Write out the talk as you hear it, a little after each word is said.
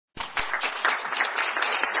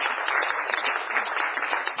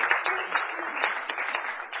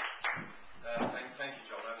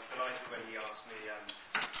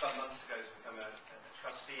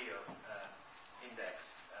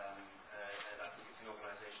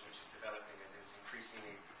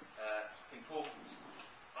increasingly important.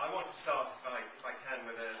 I want to start, if I can,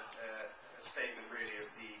 with a statement really of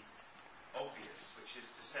the obvious, which is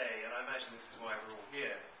to say, and I imagine this is why we're all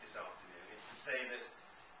here this afternoon, is to say that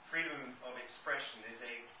freedom of expression is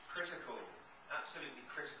a critical, absolutely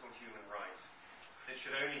critical human right that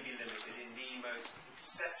should only be limited in the most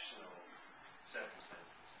exceptional circumstances.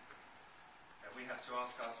 We have to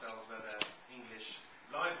ask ourselves whether English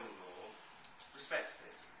libel law respects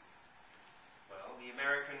this. Well, the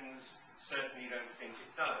Americans certainly don't think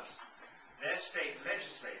it does. Their state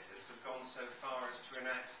legislators have gone so far as to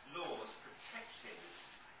enact laws protecting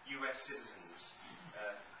US citizens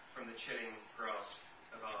from the chilling grasp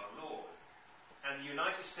of our law. And the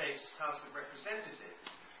United States House of Representatives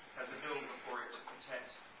has a bill before it to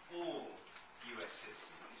protect all US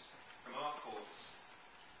citizens from our courts,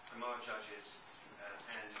 from our judges,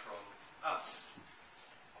 and from us.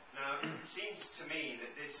 Now, it seems to me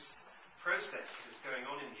that this process that's going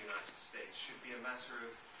on in the United States should be a matter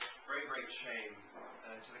of very great shame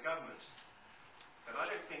to the government. But I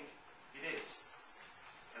don't think it is.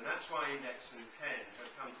 And that's why Index and Pen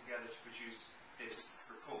have come together to produce this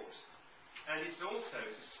report. And it's also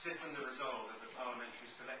to stiffen the resolve of the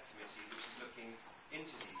Parliamentary Select Committee, which is looking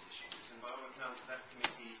into these issues. And by all accounts, that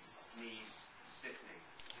committee needs stiffening.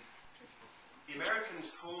 The Americans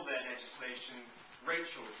call their legislation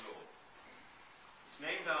Rachel's Law. It's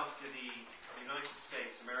named after the United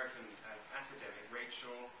States American academic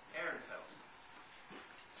Rachel Ehrenfeld.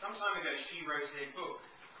 Some time ago, she wrote a book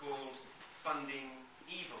called Funding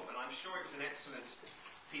Evil, and I'm sure it was an excellent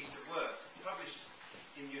piece of work, published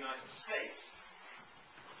in the United States.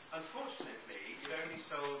 Unfortunately, it only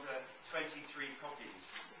sold 23 copies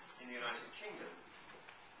in the United Kingdom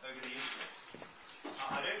over the internet.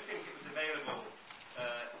 I don't think it was available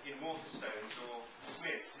in Waterstones or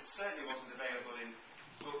Smiths. It certainly wasn't available in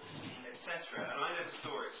books, etc. And I never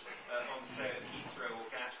saw it on sale at Heathrow or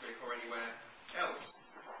Gatwick or anywhere else.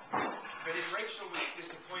 But if Rachel was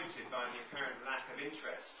disappointed by the apparent lack of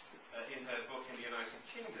interest in her book in the United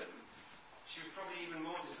Kingdom, she was probably even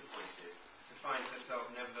more disappointed to find herself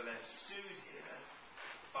nevertheless sued here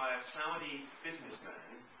by a Saudi businessman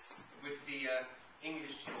with the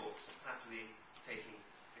English courts happily taking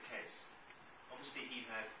the case. Obviously he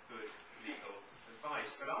had good legal advice,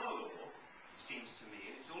 but our law, it seems to me,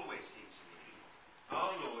 and it's always seemed to me,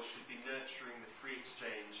 our law should be nurturing the free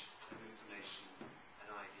exchange of information and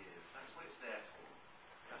ideas. That's what it's there for.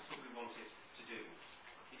 That's what we want it to do.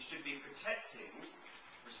 It should be protecting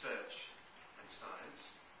research and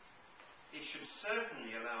science. It should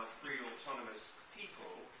certainly allow free autonomous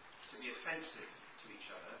people to be offensive to each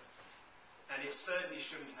other, and it certainly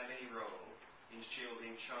shouldn't have any role in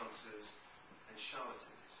shielding chancellors and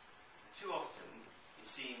charlatans. And too often, it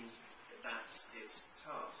seems that that's its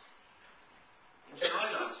task. In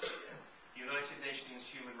July last year, the United Nations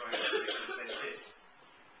Human Rights Commission said this: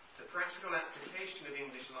 the practical application of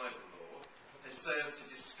English libel law has served to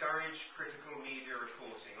discourage critical media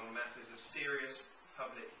reporting on matters of serious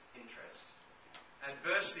public interest,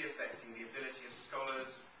 adversely affecting the ability of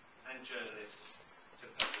scholars and journalists to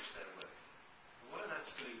publish their work. And what an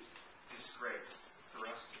absolute disgrace for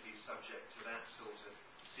us to be subject to that sort of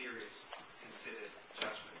serious, considered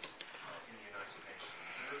judgment in the United Nations.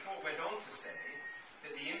 The report went on to say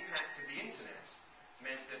that the impact of the internet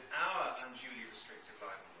meant that our unduly restrictive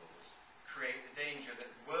libel laws create the danger that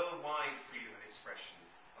worldwide freedom of expression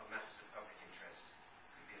on matters of public interest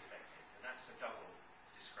could be affected. And that's a double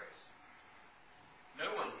disgrace.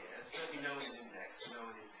 No one here, certainly no one in Index, no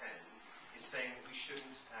one in Pen, is saying that we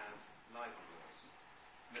shouldn't have libel laws.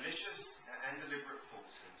 Malicious and deliberate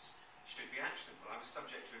falsehoods should be actionable. I was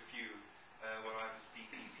subject to a few when I was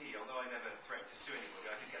DPP, although I never threatened to sue anybody.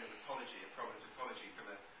 I did get an apology, a prominent apology from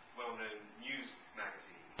a well-known news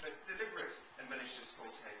magazine. But deliberate and malicious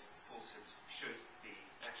falsehoods should be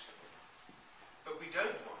actionable. But we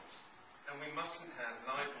don't want, and we mustn't have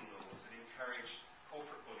libel laws that encourage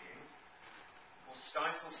corporate bullying, or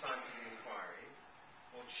stifle scientific inquiry,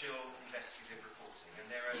 or chill investigative reporting. And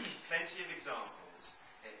there are plenty of examples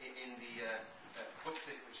in the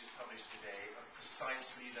booklet which is published today of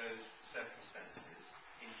precisely those circumstances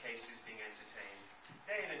in cases being entertained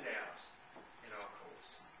day in and day out in our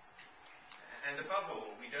courts. And above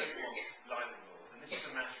all, we don't want libel laws, and this is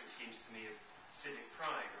a matter, it seems to me, of civic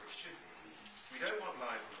pride, or it should be. We don't want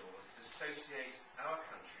libel laws that associate our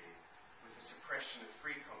country with the suppression of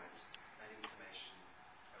free comment and information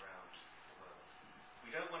around the world.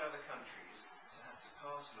 We don't want other countries to have to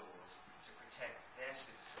pass laws to protect their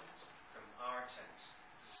citizens from our attempts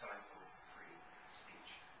to stifle free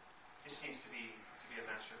speech. This seems to be a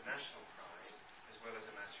matter of national pride as well as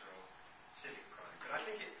a matter of civic pride. But I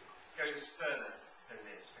think it goes further than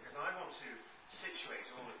this, because I want to situate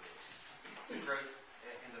all of this, the growth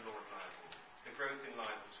in the law of libel, the growth in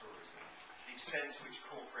libel tourism, the extent to which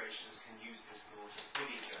corporations can use this law to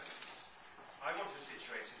bully journalists. I want to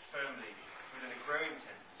situate it firmly within a growing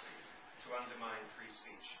tendency to undermine free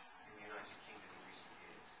speech in the United Kingdom in recent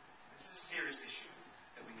years. This is a serious issue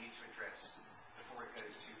that we need to address before it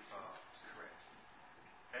goes too far to correct.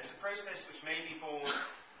 There's a process which may be born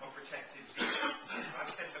of protective zeal. I've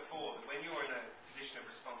said before that when you're in a position of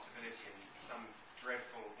responsibility and some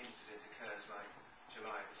dreadful incident occurs like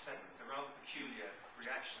July the 7th, the rather peculiar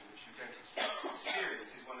reaction which you don't expect to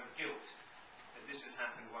experience is one of guilt, that this has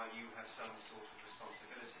happened while you have some sort of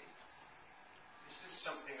responsibility. This is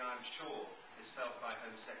something I'm sure is felt by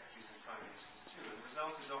Home Secretaries and Prime Ministers too, and the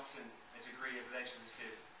result is often a degree of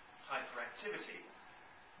legislative hyperactivity.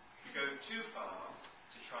 You go too far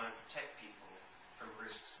to try and protect people from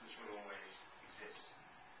risks which will always exist.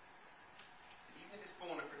 But even if it's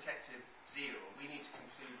born of protective zeal, we need to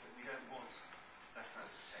conclude that we don't want that kind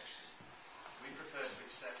of protection. We prefer to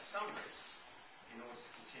accept some risks in order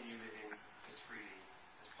to continue living as freely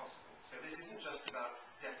as possible. So this isn't just about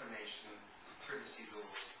defamation, privacy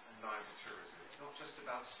laws and libel tourism. It's not just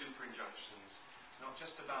about super injunctions. It's not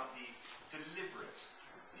just about the deliberate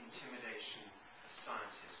intimidation of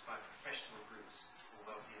scientists by professional groups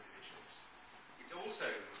or wealthy individuals. It's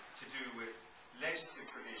also to do with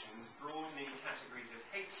legislative provisions broadening categories of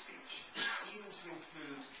hate speech, even to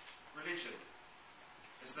include religion,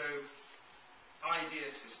 as though idea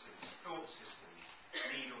systems, thought systems,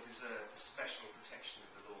 need or deserve special protection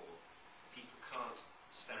of the law. People can't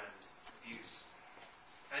stand abuse.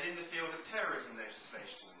 And in the field of terrorism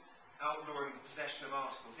legislation, outlawing the possession of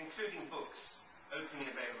articles, including books, openly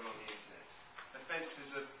available on the internet,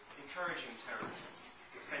 offences of encouraging terrorism,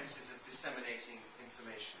 offences of disseminating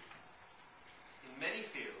information. In many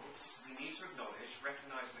fields, we need to acknowledge,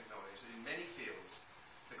 recognise and acknowledge that in many fields,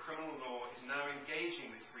 the criminal law is now engaging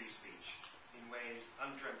with free speech in ways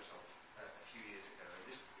undreamt of a few years ago, and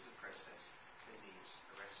this is a process that needs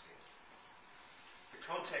arresting. The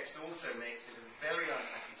context also makes it a very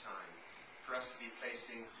unhappy time for us to be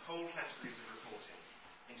placing whole categories of reporting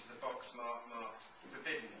into the box marked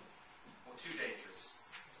forbidden, or too dangerous,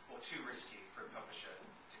 or too risky for a publisher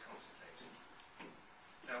to contemplate.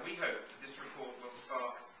 Now, we hope that this report will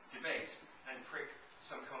spark debate and prick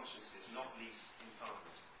some consciences, not least in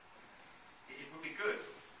Parliament. It would be good,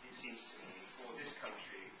 it seems to me, for this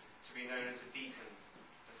country to be known as a beacon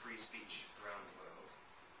of free speech around the world,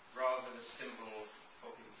 rather than a symbol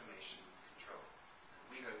of information control.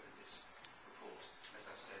 We hope that this report, as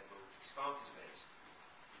I said, will spark a debate,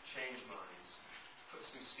 change minds, put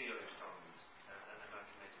some steel in Parliament, and I